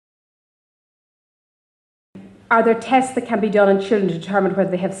are there tests that can be done on children to determine whether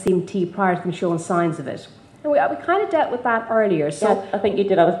they have CMT prior to them showing signs of it? And we kind of dealt with that earlier. So, yeah, I think you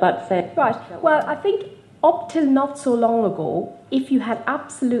did. I was about to say. Right. Well, I think up till not so long ago, if you had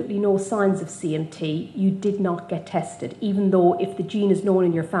absolutely no signs of CMT, you did not get tested, even though if the gene is known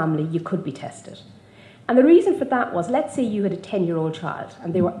in your family, you could be tested. And the reason for that was, let's say you had a 10-year-old child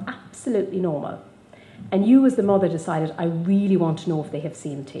and they were absolutely normal. And you as the mother decided, I really want to know if they have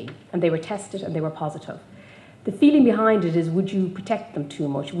CMT. And they were tested and they were positive. The feeling behind it is, would you protect them too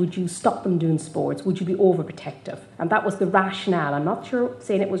much? Would you stop them doing sports? Would you be overprotective? And that was the rationale. I'm not sure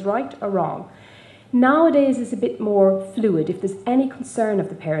saying it was right or wrong. Nowadays it's a bit more fluid. If there's any concern of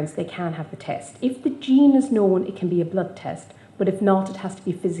the parents, they can have the test. If the gene is known, it can be a blood test. But if not, it has to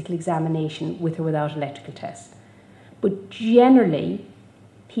be a physical examination with or without electrical test. But generally,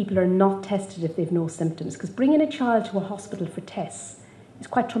 people are not tested if they've no symptoms, because bringing a child to a hospital for tests is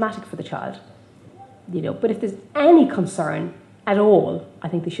quite traumatic for the child. But if there's any concern at all, I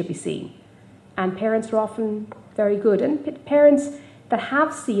think they should be seen. And parents are often very good. And parents that have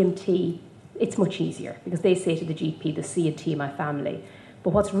CMT, it's much easier because they say to the GP, there's CMT in my family.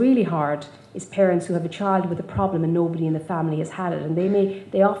 But what's really hard is parents who have a child with a problem and nobody in the family has had it. And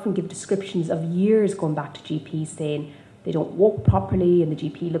they often give descriptions of years going back to GPs saying they don't walk properly, and the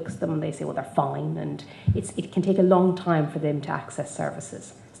GP looks at them and they say, well, they're fine. And it can take a long time for them to access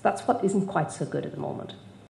services. That's what isn't quite so good at the moment.